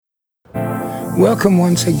Welcome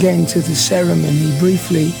once again to the ceremony.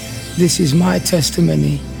 Briefly, this is my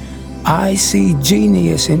testimony. I see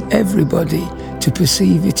genius in everybody. To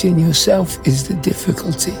perceive it in yourself is the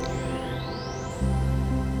difficulty.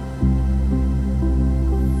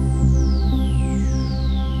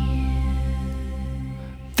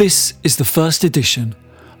 This is the first edition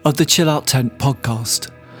of the Chill Out Tent podcast,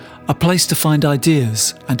 a place to find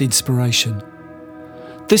ideas and inspiration.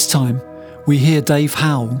 This time, we hear Dave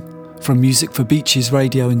Howell from Music for Beaches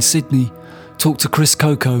Radio in Sydney talk to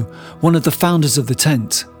Coco, one of the founders of the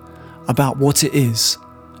tent, about what it is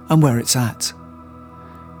and where it's at.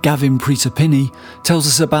 Gavin Pretor Pinney tells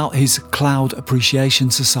us about his Cloud Appreciation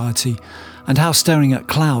Society and how staring at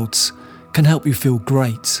clouds can help you feel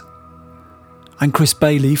great. And Chris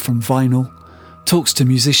Bailey from Vinyl talks to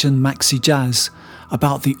musician Maxi Jazz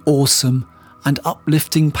about the awesome and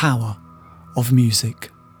uplifting power of music.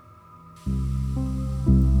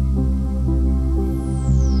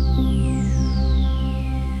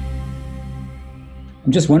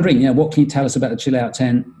 I'm just wondering, what can you tell us about the Chill Out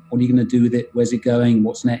Tent? What are you going to do with it? Where's it going?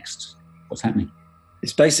 What's next? What's happening?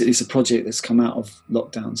 It's a project that's come out of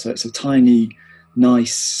lockdown. So it's a tiny,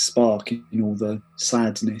 nice spark in all the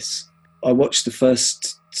sadness. I watched the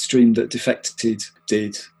first stream that Defected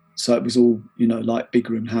did. So it was all, like big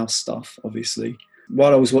room house stuff, obviously.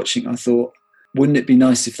 While I was watching, I thought, wouldn't it be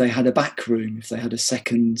nice if they had a back room, if they had a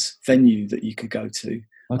second venue that you could go to?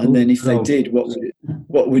 And then if they did,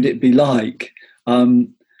 what would it be like?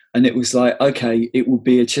 And it was like, okay, it would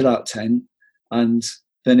be a chill out tent. And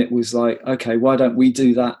then it was like, okay, why don't we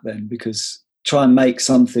do that then? Because try and make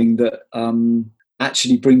something that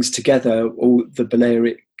actually brings together all the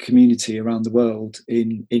Balearic community around the world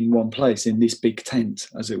in one place, in this big tent,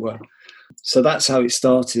 as it were. So that's how it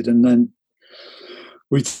started. And then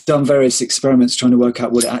we've done various experiments trying to work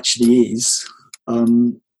out what it actually is.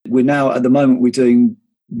 We're now, at the moment, we're doing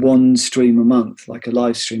one stream a month, like a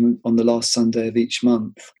live stream on the last Sunday of each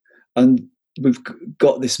month. And we've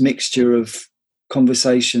got this mixture of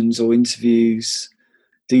conversations or interviews,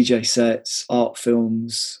 DJ sets, art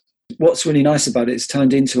films. What's really nice about it, it's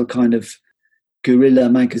turned into a kind of guerrilla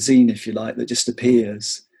magazine, if you like, that just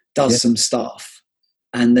appears, does some stuff,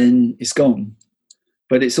 and then it's gone.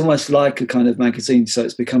 But it's almost like a kind of magazine, so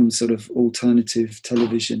it's become sort of alternative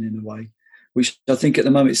television in a way, which I think at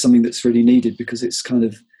the moment is something that's really needed, because it's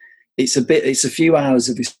a few hours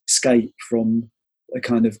of escape from a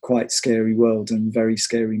kind of quite scary world and very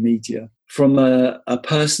scary media. From a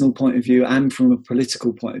personal point of view and from a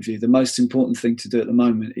political point of view, the most important thing to do at the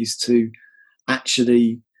moment is to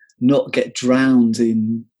actually not get drowned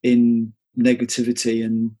in negativity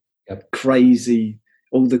and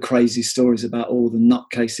all the crazy stories about all the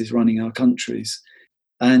nutcases running our countries.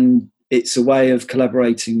 And it's a way of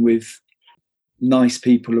collaborating with nice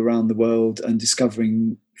people around the world and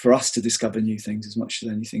for us to discover new things as much as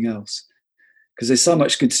anything else. Because there's so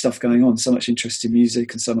much good stuff going on, so much interesting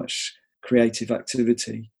music and so much creative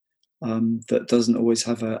activity that doesn't always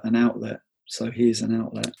have an outlet. So here's an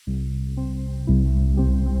outlet.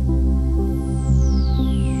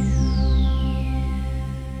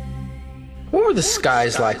 What were the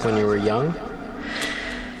skies like when you were young?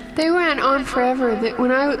 They went on forever.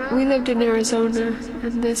 We lived in Arizona,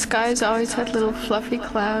 and the skies always had little fluffy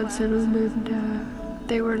clouds in them, and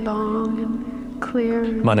they were long and clear.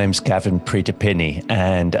 My name's Gavin Pretor Pinney,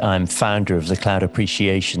 and I'm founder of the Cloud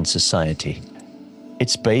Appreciation Society.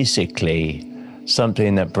 It's basically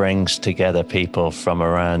something that brings together people from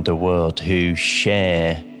around the world who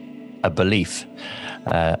share a belief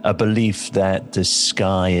that the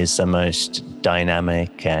sky is the most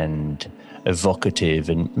dynamic and evocative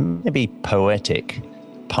and maybe poetic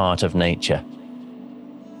part of nature.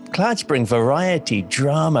 Clouds bring variety,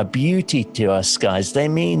 drama, beauty to our skies. They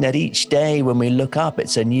mean that each day when we look up,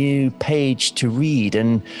 it's a new page to read.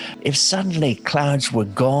 And if suddenly clouds were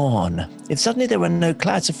gone, if suddenly there were no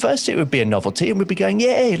clouds, at first it would be a novelty and we'd be going,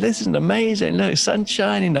 yay, this is amazing. Look, sun's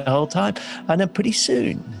shining the whole time. And then pretty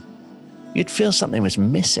soon, you'd feel something was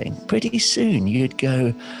missing. Pretty soon you'd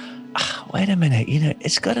go, wait a minute,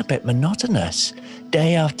 it's got a bit monotonous.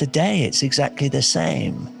 Day after day, it's exactly the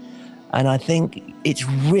same. And I think it's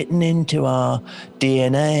written into our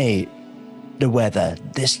DNA, the weather,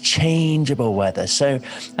 this changeable weather. So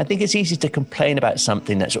I think it's easy to complain about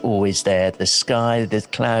something that's always there. The sky, the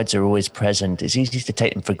clouds are always present. It's easy to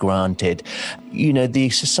take them for granted. The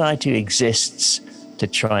society exists to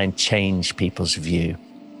try and change people's view.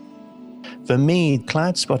 For me,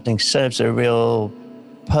 cloud spotting serves a real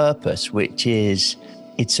purpose, which is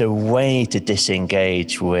it's a way to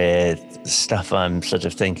disengage with stuff I'm sort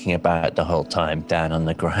of thinking about the whole time down on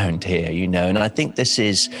the ground here, you know. And I think this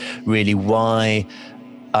is really why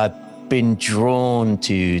I've been drawn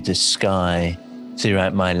to the sky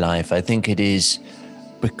throughout my life. I think it is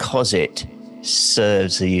because it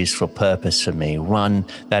serves a useful purpose for me, one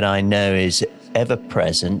that I know is ever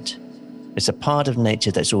present. It's a part of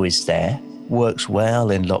nature that's always there, works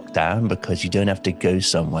well in lockdown because you don't have to go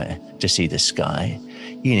somewhere to see the sky.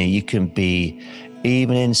 You know, you can be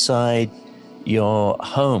even inside your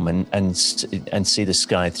home and see the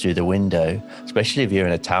sky through the window, especially if you're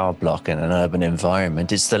in a tower block in an urban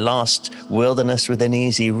environment. It's the last wilderness within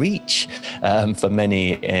easy reach for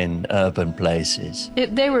many in urban places.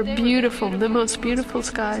 They were beautiful, the most beautiful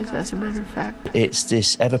skies, as a matter of fact. It's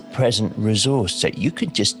this ever-present resource that you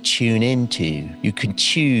can just tune into. You can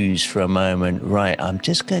choose for a moment, right, I'm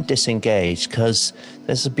just going to disengage because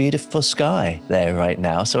there's a beautiful sky there right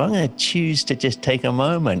now. So I'm going to choose to just take a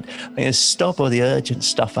moment. I'm going to stop all the urgent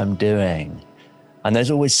stuff I'm doing. And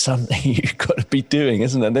there's always something you've got to be doing,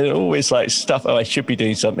 isn't there? There's always like stuff, I should be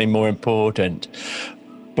doing something more important.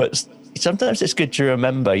 But sometimes it's good to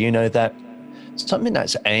remember, you know, that something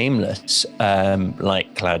that's aimless,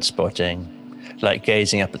 like cloud spotting, like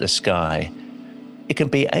gazing up at the sky, it can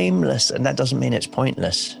be aimless, and that doesn't mean it's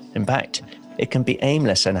pointless. In fact, it can be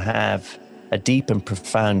aimless and have a deep and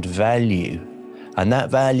profound value. And that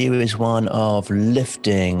value is one of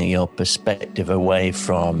lifting your perspective away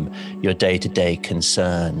from your day-to-day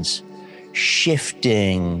concerns,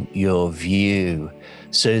 shifting your view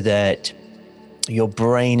so that your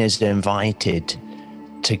brain is invited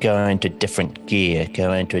to go into different gear,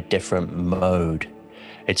 go into a different mode.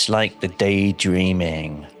 It's like the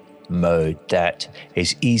daydreaming mode that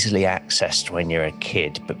is easily accessed when you're a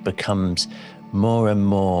kid, but becomes more and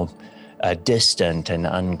more distant and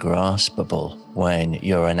ungraspable when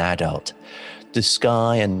you're an adult. The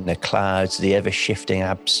sky and the clouds, the ever-shifting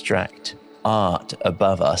abstract art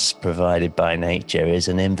above us provided by nature is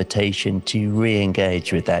an invitation to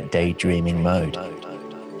re-engage with that daydreaming mode.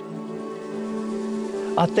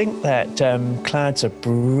 I think that clouds are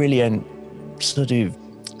brilliant sort of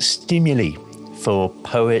stimuli for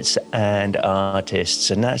poets and artists,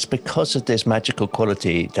 and that's because of this magical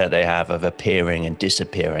quality that they have of appearing and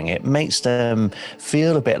disappearing. It makes them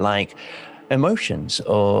feel a bit like emotions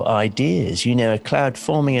or ideas. You know, a cloud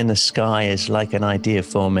forming in the sky is like an idea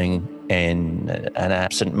forming in an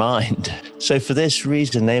absent mind. So for this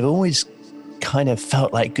reason, they've always kind of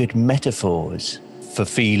felt like good metaphors for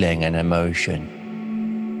feeling and emotion.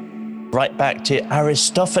 Right back to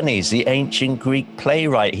Aristophanes, the ancient Greek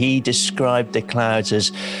playwright. He described the clouds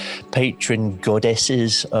as patron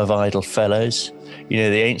goddesses of idle fellows. You know,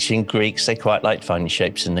 the ancient Greeks, they quite liked finding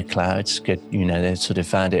shapes in the clouds. Good, you know, they sort of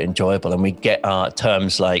found it enjoyable. And we get our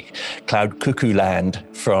terms like cloud cuckoo land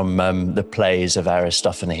from the plays of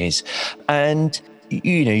Aristophanes. And,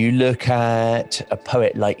 you know, you look at a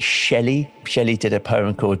poet like Shelley. Shelley did a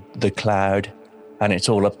poem called The Cloud, and it's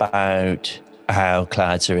all about how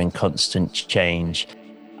clouds are in constant change.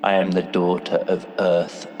 I am the daughter of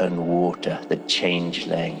earth and water, the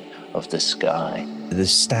changeling of the sky. The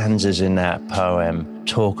stanzas in that poem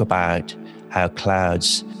talk about how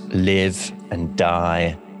clouds live and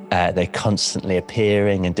die. They're constantly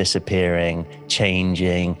appearing and disappearing,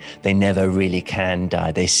 changing. They never really can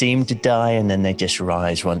die. They seem to die and then they just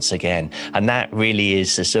rise once again. And that really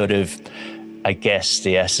is the sort of, I guess,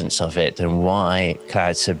 the essence of it and why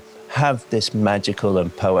clouds have this magical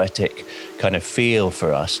and poetic kind of feel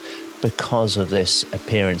for us, because of this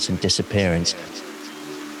appearance and disappearance.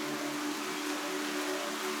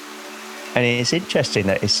 And it's interesting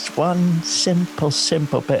that it's one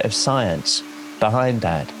simple bit of science behind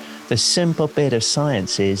that. The simple bit of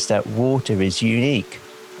science is that water is unique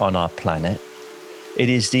on our planet. It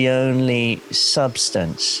is the only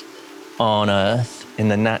substance on Earth, in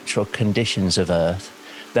the natural conditions of Earth,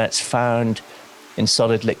 that's found in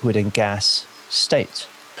solid, liquid, and gas states.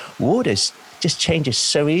 Water just changes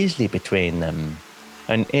so easily between them.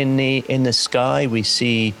 And in the sky, we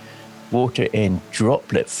see water in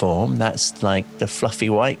droplet form. That's like the fluffy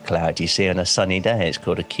white cloud you see on a sunny day. It's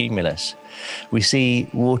called a cumulus. We see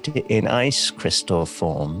water in ice crystal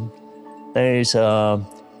form. Those are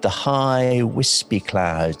the high, wispy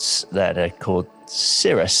clouds that are called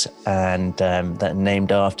cirrus, and that are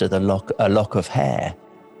named after a lock of hair.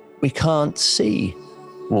 We can't see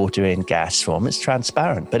water in gas form. It's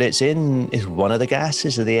transparent, but it's one of the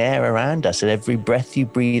gases of the air around us, and every breath you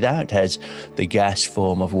breathe out has the gas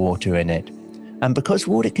form of water in it. And because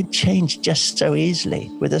water can change just so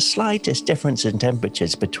easily, with the slightest difference in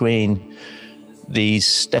temperatures between these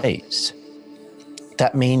states,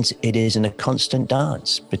 that means it is in a constant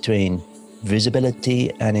dance between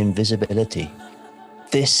visibility and invisibility.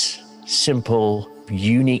 This simple,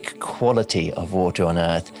 unique quality of water on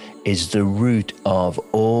Earth is the root of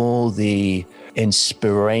all the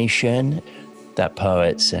inspiration that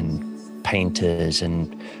poets and painters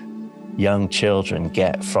and young children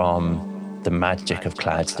get from the magic of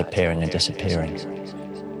clouds appearing and disappearing.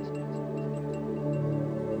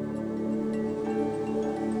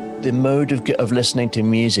 The mode of listening to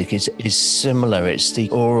music is similar. It's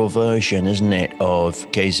the oral version, isn't it, of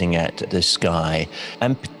gazing at the sky.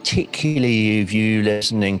 And particularly if you're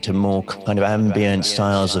listening to more kind of ambient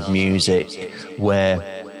styles of music where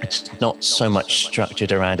it's not so much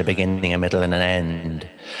structured around a beginning, a middle, and an end.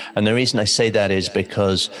 And the reason I say that is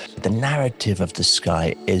because the narrative of the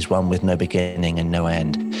sky is one with no beginning and no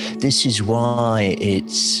end. This is why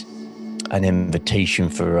it's an invitation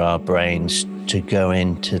for our brains to go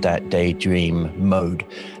into that daydream mode,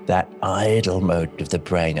 that idle mode of the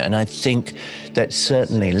brain. And I think that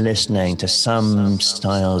certainly listening to some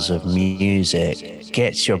styles of music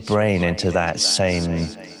gets your brain into that same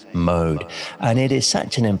mode. And it is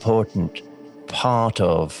such an important part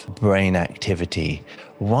of brain activity,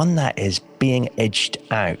 one that is being edged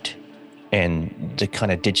out in the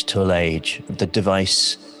kind of digital age, the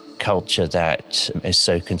device culture that is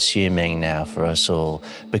so consuming now for us all.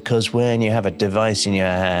 Because when you have a device in your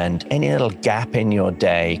hand, any little gap in your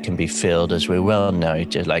day can be filled, as we well know,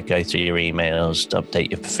 just like go through your emails, to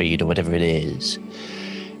update your feed or whatever it is.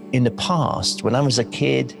 In the past, when I was a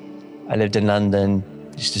kid, I lived in London,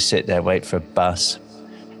 used to sit there, wait for a bus.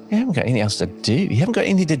 You haven't got anything else to do. You haven't got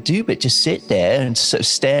anything to do but just sit there and sort of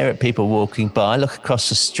stare at people walking by, look across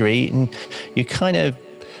the street, and you kind of,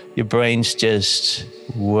 your brain's just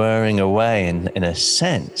whirring away in a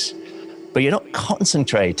sense. But you're not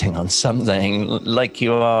concentrating on something like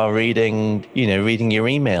you are reading your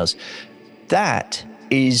emails. That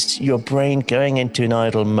is your brain going into an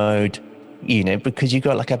idle mode, because you've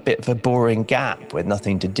got like a bit of a boring gap with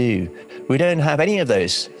nothing to do. We don't have any of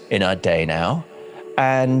those in our day now.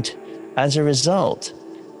 And as a result,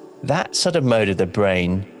 that sort of mode of the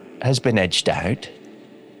brain has been edged out.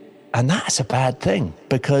 And that's a bad thing,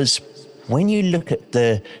 because when you look at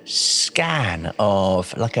the scan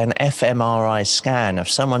of, like an fMRI scan of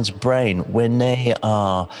someone's brain, when they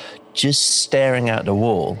are just staring at the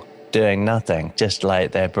wall, doing nothing, just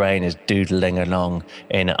like their brain is doodling along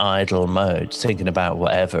in idle mode, thinking about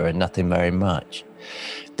whatever and nothing very much.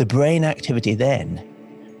 The brain activity then,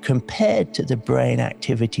 compared to the brain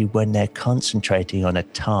activity when they're concentrating on a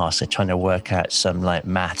task, they're trying to work out some like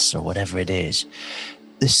maths or whatever it is,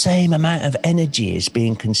 the same amount of energy is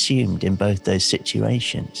being consumed in both those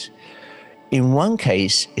situations. In one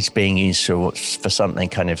case, it's being used for something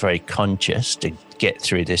kind of very conscious to get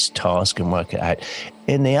through this task and work it out.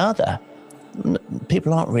 In the other,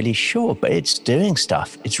 people aren't really sure, but it's doing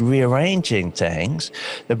stuff. It's rearranging things.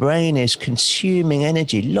 The brain is consuming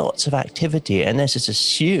energy, lots of activity, and this is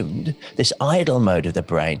assumed, this idle mode of the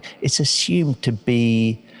brain, it's assumed to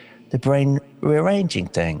be the brain rearranging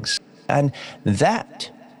things. And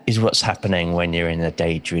that is what's happening when you're in a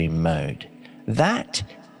daydream mode. That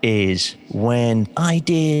is when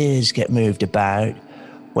ideas get moved about,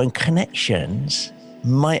 when connections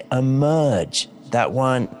might emerge that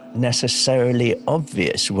weren't necessarily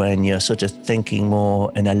obvious when you're sort of thinking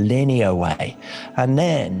more in a linear way. And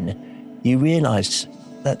then you realize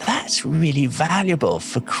that that's really valuable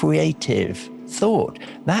for creative thought.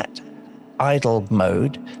 That idle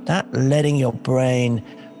mode, that letting your brain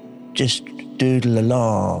just doodle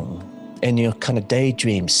along in your kind of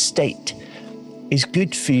daydream state is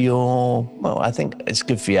good for I think it's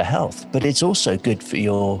good for your health, but it's also good for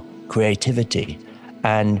your creativity.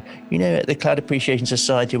 And, at the Cloud Appreciation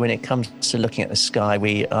Society, when it comes to looking at the sky,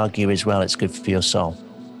 we argue as well it's good for your soul.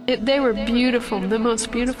 They were beautiful, the most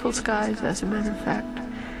beautiful skies, as a matter of fact.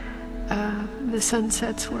 The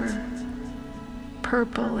sunsets were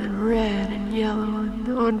purple and red and yellow and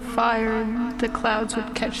on fire, and the clouds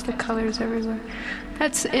would catch the colors everywhere.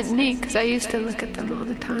 That's neat, because I used to look at them all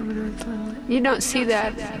the time when I was little. You don't see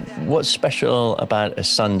that. What's special about a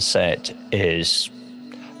sunset is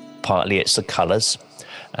partly it's the colors.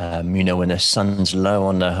 When the sun's low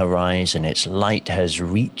on the horizon, its light has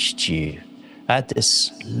reached you at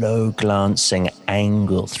this low glancing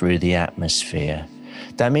angle through the atmosphere.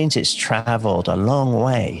 That means it's traveled a long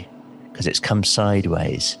way, because it's come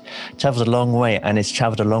sideways, traveled a long way, and it's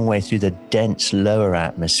traveled a long way through the dense lower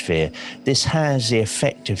atmosphere. This has the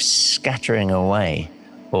effect of scattering away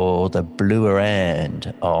or the bluer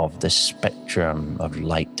end of the spectrum of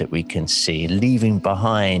light that we can see, leaving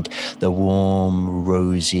behind the warm,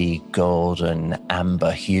 rosy, golden,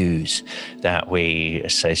 amber hues that we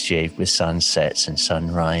associate with sunsets and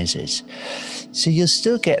sunrises. So you'll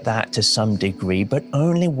still get that to some degree, but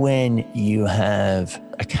only when you have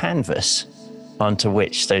a canvas onto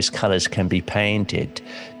which those colors can be painted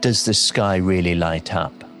does the sky really light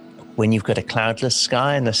up. When you've got a cloudless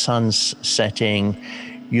sky and the sun's setting,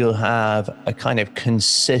 you'll have a kind of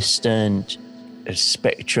consistent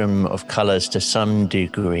spectrum of colors to some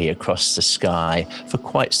degree across the sky for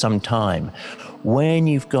quite some time. When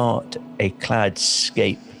you've got a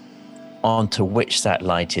cloudscape onto which that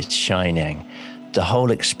light is shining, the whole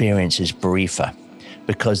experience is briefer,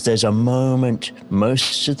 because there's a moment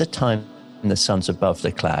most of the time the sun's above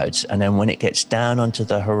the clouds, and then when it gets down onto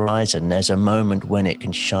the horizon, there's a moment when it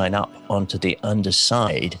can shine up onto the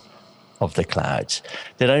underside of the clouds.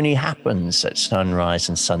 That only happens at sunrise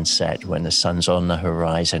and sunset, when the sun's on the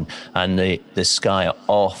horizon and the sky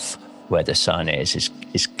off where the sun is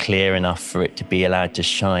clear enough for it to be allowed to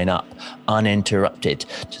shine up uninterrupted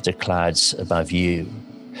to the clouds above you.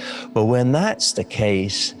 But when that's the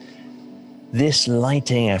case, this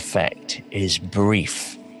lighting effect is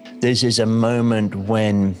brief. This is a moment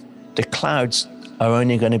when the clouds are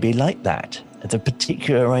only going to be like that, the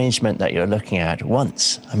particular arrangement that you're looking at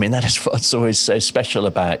once. I mean, that is what's always so special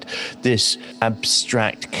about this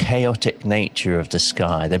abstract, chaotic nature of the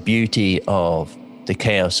sky. The beauty of the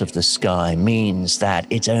chaos of the sky means that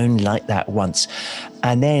it's only like that once.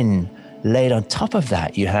 And then laid on top of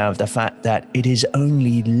that, you have the fact that it is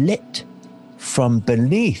only lit from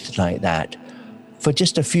beneath like that for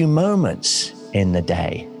just a few moments in the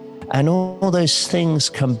day. And all those things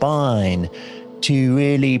combine to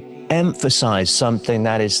really emphasize something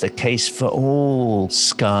that is the case for all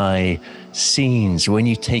sky scenes. When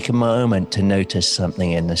you take a moment to notice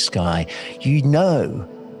something in the sky, you know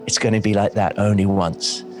it's going to be like that only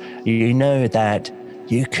once. You know that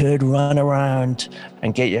you could run around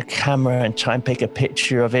and get your camera and try and take a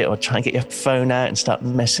picture of it, or try and get your phone out and start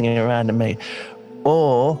messing around and make.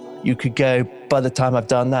 Or you could go, by the time I've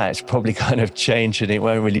done that, it's probably kind of changed and it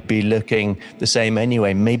won't really be looking the same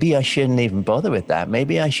anyway. Maybe I shouldn't even bother with that.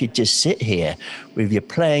 Maybe I should just sit here with you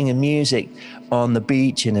playing the music on the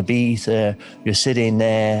beach in Ibiza. You're sitting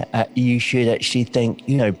there. You should actually think,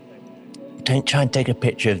 don't try and take a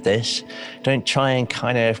picture of this. Don't try and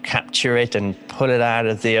kind of capture it and pull it out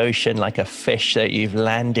of the ocean like a fish that you've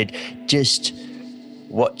landed. Just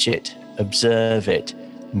watch it, observe it,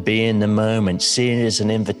 be in the moment, see it as an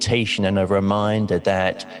invitation and a reminder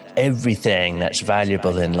that everything that's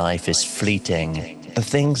valuable in life is fleeting. The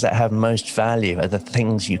things that have most value are the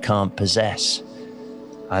things you can't possess.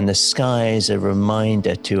 And the sky is a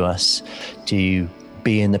reminder to us to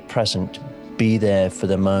be in the present, be there for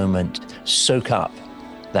the moment, soak up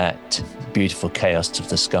that beautiful chaos of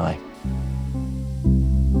the sky.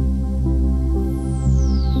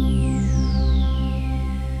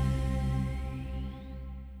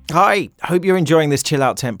 Hi, hope you're enjoying this Chill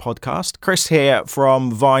Out Tent podcast. Chris here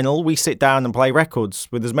from Vinyl. We sit down and play records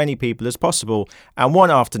with as many people as possible. And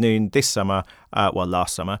one afternoon this summer,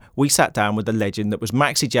 last summer, we sat down with the legend that was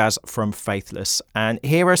Maxi Jazz from Faithless. And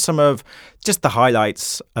here are some of just the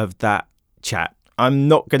highlights of that chat. I'm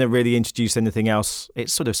not going to really introduce anything else. It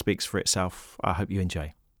sort of speaks for itself. I hope you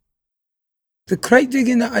enjoy. The crate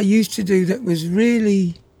digging that I used to do that was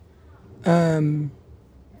really...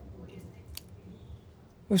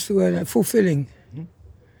 fulfilling,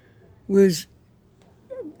 was,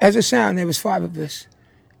 as a sound, there was 5 of us,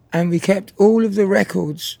 and we kept all of the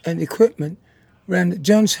records and equipment around at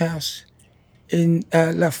John's house in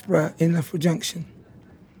Loughborough Junction.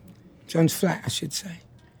 John's flat, I should say.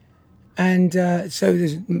 And so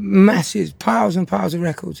there's massive piles and piles of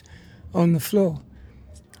records on the floor.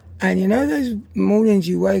 And you know those mornings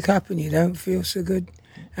you wake up and you don't feel so good,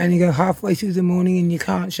 and you go halfway through the morning and you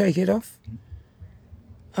can't shake it off?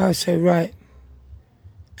 I would say, right.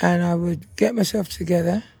 And I would get myself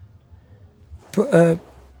together, put a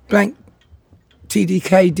blank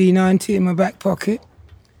TDK D90 in my back pocket,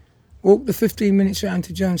 walk the 15 minutes around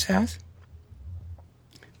to John's house.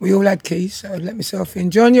 We all had keys, so I'd let myself in.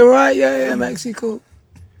 John, you all right? Yeah, Maxi, cool.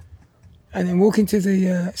 And then walk into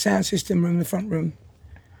the sound system room, the front room,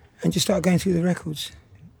 and just start going through the records.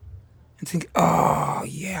 And think, oh,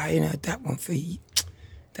 yeah, that one for you.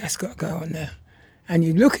 That's got to go on there. And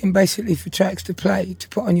you're looking basically for tracks to play, to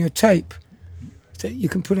put on your tape, so that you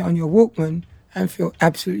can put it on your Walkman and feel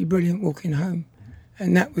absolutely brilliant walking home.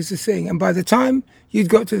 And that was the thing. And by the time you'd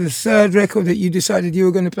got to the third record that you decided you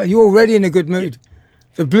were going to play, you're already in a good mood.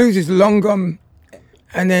 The blues is long gone,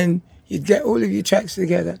 And then you'd get all of your tracks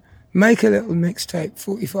together, make a little mixtape,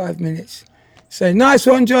 45 minutes. Say, nice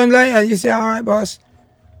one, John, later. You say, all right, boss.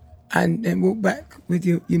 And then walk back with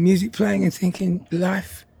your music playing and thinking,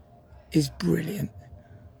 life is brilliant.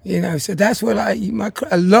 You know, so that's what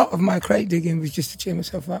a lot of my crate digging was just to cheer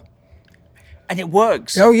myself up. And it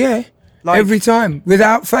works. Oh, yeah. Like, every time,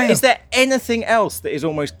 without fail. Is there anything else that is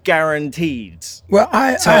almost guaranteed? Well,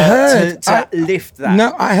 I heard to lift that.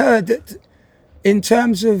 No, I heard that in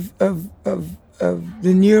terms of the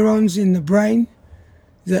neurons in the brain,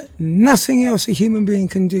 that nothing else a human being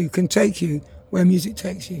can do can take you where music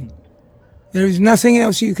takes you. There is nothing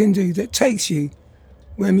else you can do that takes you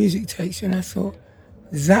where music takes you. And I thought,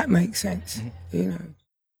 that makes sense, you know.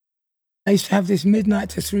 I used to have this midnight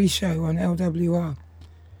to 3 show on LWR.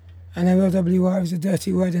 I know LWR is a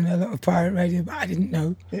dirty word in a lot of pirate radio, but I didn't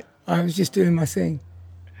know. I was just doing my thing.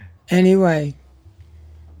 Anyway,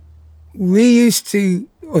 they used to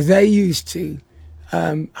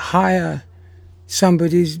hire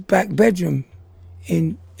somebody's back bedroom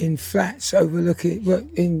in flats overlooking, well,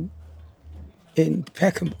 in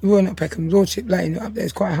Peckham, well, not Peckham, Lordship Lane up there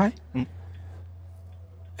is quite high.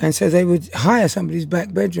 And so they would hire somebody's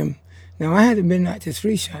back bedroom. Now, I had a midnight to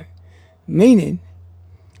 3 show, meaning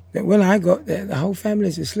that when I got there, the whole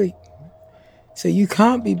family's asleep. So you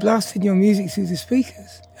can't be blasting your music through the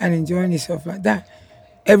speakers and enjoying yourself like that.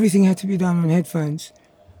 Everything had to be done on headphones.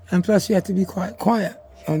 And plus you had to be quite quiet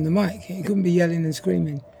on the mic. You couldn't be yelling and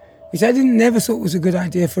screaming, which I never thought was a good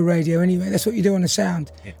idea for radio anyway. That's what you do on a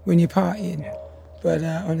sound when you're partying, but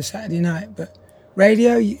on a Saturday night. But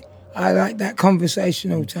radio, I like that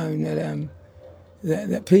conversational tone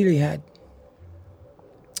that Peely had.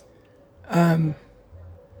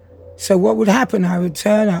 So what would happen, I would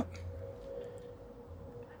turn up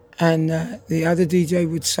and the other DJ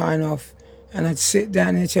would sign off and I'd sit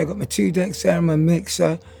down in the chair. I got my 2 decks there, my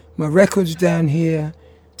mixer, my records down here,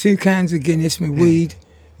 2 cans of Guinness, my weed,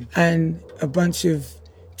 and a bunch of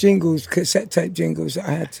jingles, cassette tape jingles that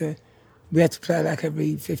we had to play like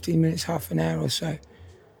every 15 minutes, half an hour or so.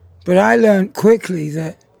 But I learned quickly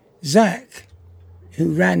that Zach,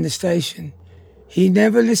 who ran the station, he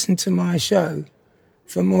never listened to my show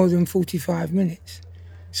for more than 45 minutes.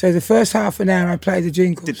 So the first half an hour I played the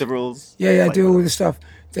jingles. Did the rules. Yeah, I do all the stuff.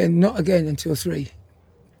 Then not again until 3.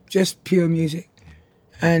 Just pure music.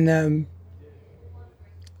 And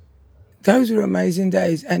those were amazing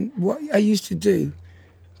days. And what I used to do,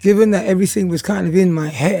 given that everything was kind of in my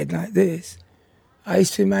head like this, I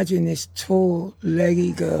used to imagine this tall,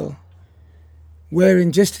 leggy girl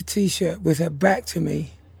wearing just a T-shirt with her back to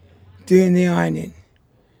me, doing the ironing.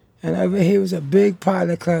 And over here was a big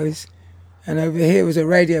pile of clothes, and over here was a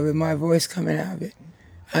radio with my voice coming out of it.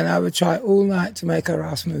 And I would try all night to make her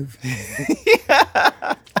ass move.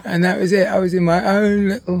 And that was it. I was in my own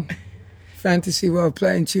little fantasy world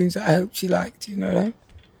playing tunes that I hoped she liked, you know.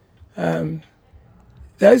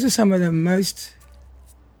 Those are some of the most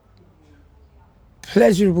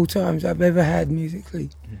pleasurable times I've ever had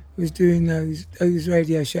musically, was doing those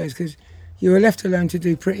radio shows, because you were left alone to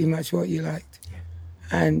do pretty much what you liked.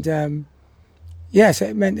 And so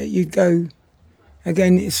it meant that you'd go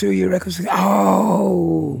again through your records and go,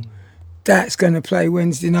 oh, that's going to play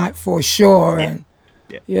Wednesday night for sure. And,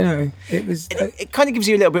 you know, it was... It kind of gives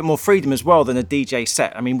you a little bit more freedom as well than a DJ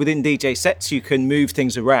set. I mean, within DJ sets, you can move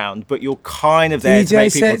things around, but you're kind of there DJ to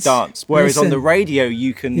make people dance. Whereas on the radio,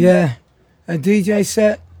 you can... Yeah, a DJ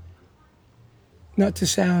set, not to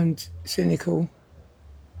sound cynical,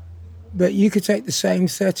 but you could take the same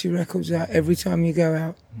 30 records out every time you go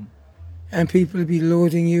out, and people would be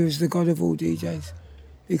lauding you as the god of all DJs.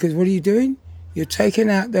 Because what are you doing? You're taking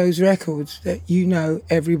out those records that you know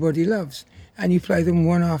everybody loves, and you play them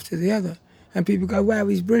one after the other. And people go, wow,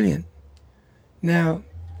 he's brilliant. Now,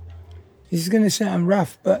 this is going to sound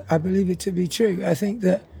rough, but I believe it to be true. I think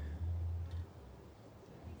that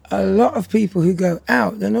a lot of people who go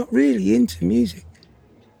out, they're not really into music.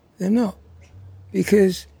 They're not.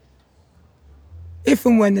 Because if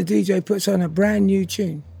and when the DJ puts on a brand new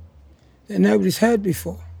tune that nobody's heard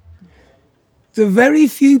before, the very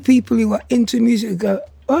few people who are into music go,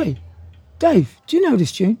 "Oi, Dave, do you know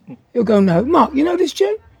this tune?" He'll go, "No." "Mark, you know this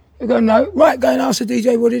tune?" He'll go, "No." "Right, go and ask the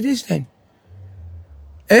DJ what it is then."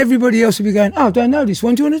 Everybody else will be going, "Oh, don't know this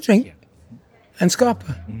one. Do you want a drink?" And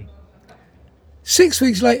Scarpa. 6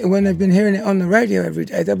 weeks later, when they've been hearing it on the radio every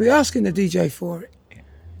day, they'll be asking the DJ for it.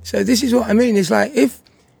 So this is what I mean. It's like if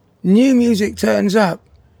new music turns up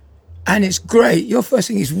and it's great, your first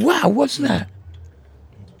thing is, wow, what's that?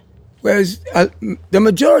 Whereas the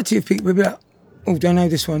majority of people will be like, oh, don't know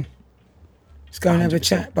this one. Let's go and have 100%. A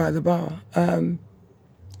chat by the bar.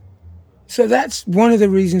 So that's one of the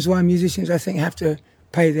reasons why musicians, I think, have to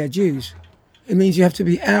pay their dues. It means you have to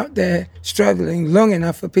be out there struggling long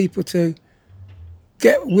enough for people to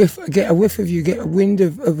get a whiff of you, get a wind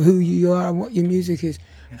of who you are and what your music is,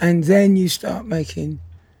 and then you start making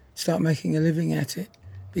a living at it,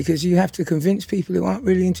 because you have to convince people who aren't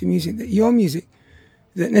really into music that your music,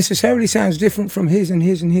 that necessarily sounds different from his and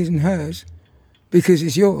his and his and hers, because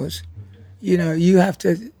it's yours. You know, you have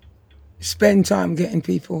to spend time getting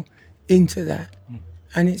people into that,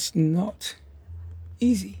 and it's not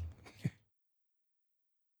easy.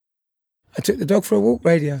 I took the dog for a walk,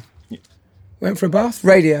 radio. Went for a bath,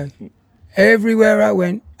 radio. Everywhere I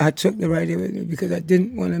went, I took the radio with me because I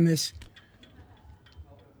didn't want to miss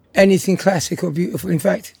anything classic or beautiful. In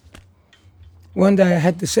fact, one day I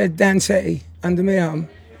had the said Dancetti under my arm,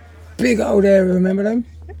 big old area, remember them?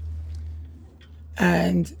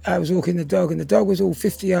 And I was walking the dog, and the dog was all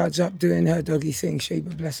 50 yards up doing her doggy thing,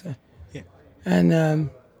 Sheba, bless her. Yeah. And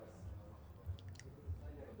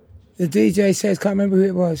the DJ says, can't remember who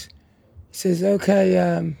it was, he says,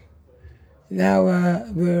 okay, now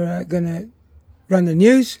we're going to run the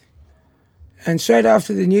news, and straight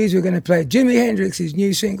after the news we're going to play Jimi Hendrix's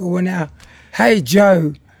new single, Well Now, Hey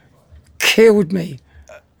Joe, killed me.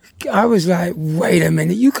 I was like, wait a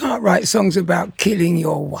minute, you can't write songs about killing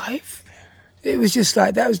your wife? It was just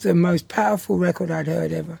like, that was the most powerful record I'd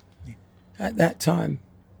heard ever at that time.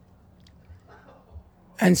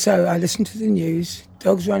 And so I listened to the news,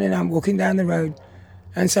 dogs running, I'm walking down the road,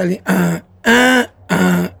 and suddenly,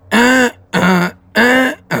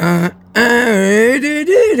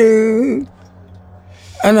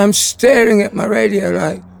 and I'm staring at my radio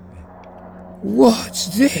like,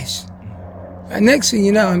 what's this? And next thing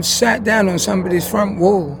you know, I'm sat down on somebody's front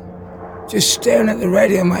wall, just staring at the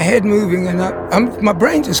radio, my head moving, and my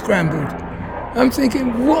brain just scrambled. I'm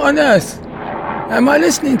thinking, what on earth am I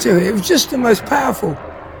listening to? It was just the most powerful.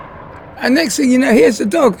 And next thing you know, here's the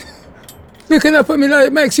dog looking up at me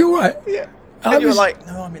like, Max, you all right? Yeah. And you were like,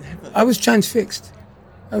 no, I'm in heaven. I was transfixed.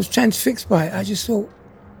 I was transfixed by it. I just thought,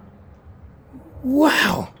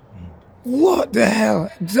 wow, what the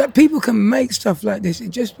hell? That people can make stuff like this. It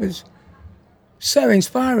just was so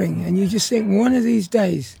inspiring. And you just think, one of these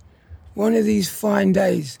days, one of these fine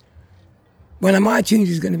days, one of my tunes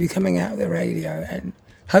is going to be coming out of the radio, and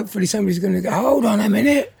hopefully somebody's going to go, hold on a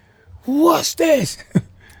minute, what's this?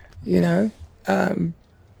 You know? And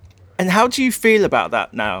how do you feel about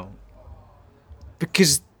that now?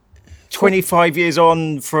 Because 25 years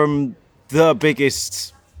on from the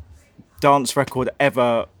biggest dance record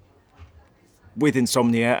ever with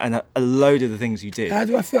Insomnia and a load of the things you did. How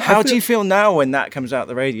do I feel? How do you feel now when that comes out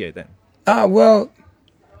the radio then? Well,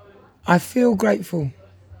 I feel grateful.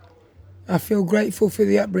 I feel grateful for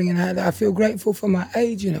the upbringing I had. I feel grateful for my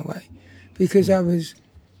age in a way, because I was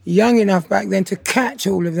young enough back then to catch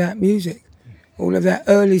all of that music, all of that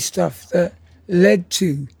early stuff that led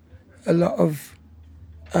to a lot of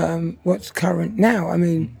what's current now. I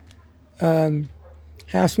mean,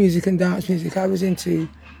 house music and dance music. I was into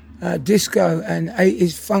disco and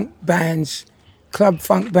 80s funk bands, club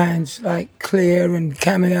funk bands like Clear and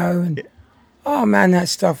Cameo, and oh man, that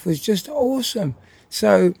stuff was just awesome.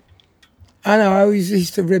 So I know I always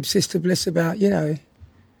used to rib Sister Bliss about, you know,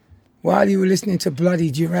 while you were listening to bloody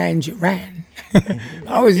Duran Duran,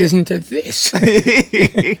 I was listening to this.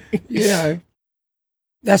 You know,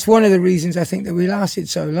 that's one of the reasons I think that we lasted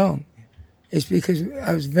so long. It's because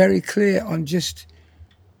I was very clear on just,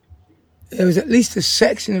 there was at least a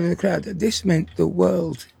section of the crowd that this meant the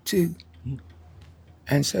world to.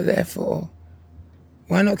 And so therefore,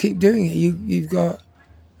 why not keep doing it? You've got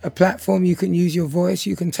a platform, you can use your voice,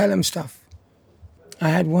 you can tell them stuff. I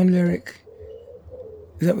had one lyric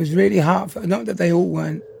that was really heartfelt, not that they all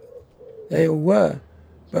weren't, they all were,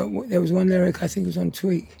 but there was one lyric, I think it was on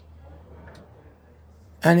Tweak,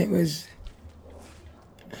 and it was,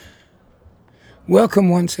 welcome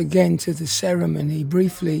once again to the ceremony,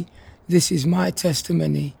 briefly, this is my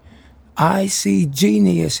testimony. I see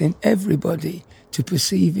genius in everybody, to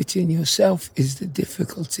perceive it in yourself is the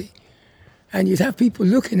difficulty. And you'd have people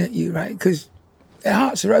looking at you, right, because their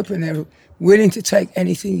hearts are open, they're willing to take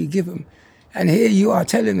anything you give them. And here you are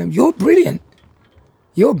telling them, you're brilliant.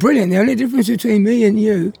 You're brilliant. The only difference between me and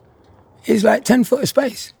you is like 10 foot of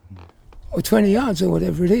space or 20 yards or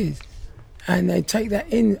whatever it is. And they take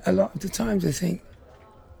that in a lot of the times. They think,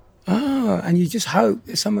 and you just hope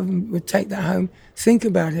that some of them would take that home, think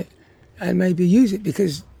about it, and maybe use it,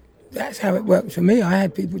 because that's how it worked for me. I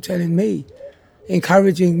had people telling me,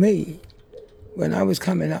 encouraging me when I was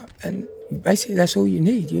coming up. And basically that's all you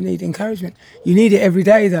need. You need encouragement. You need it every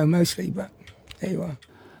day though, mostly, but there you are.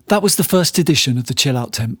 That was the first edition of the Chill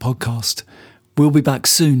Out Tent podcast. We'll be back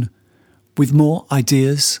soon with more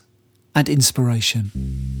ideas and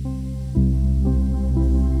inspiration.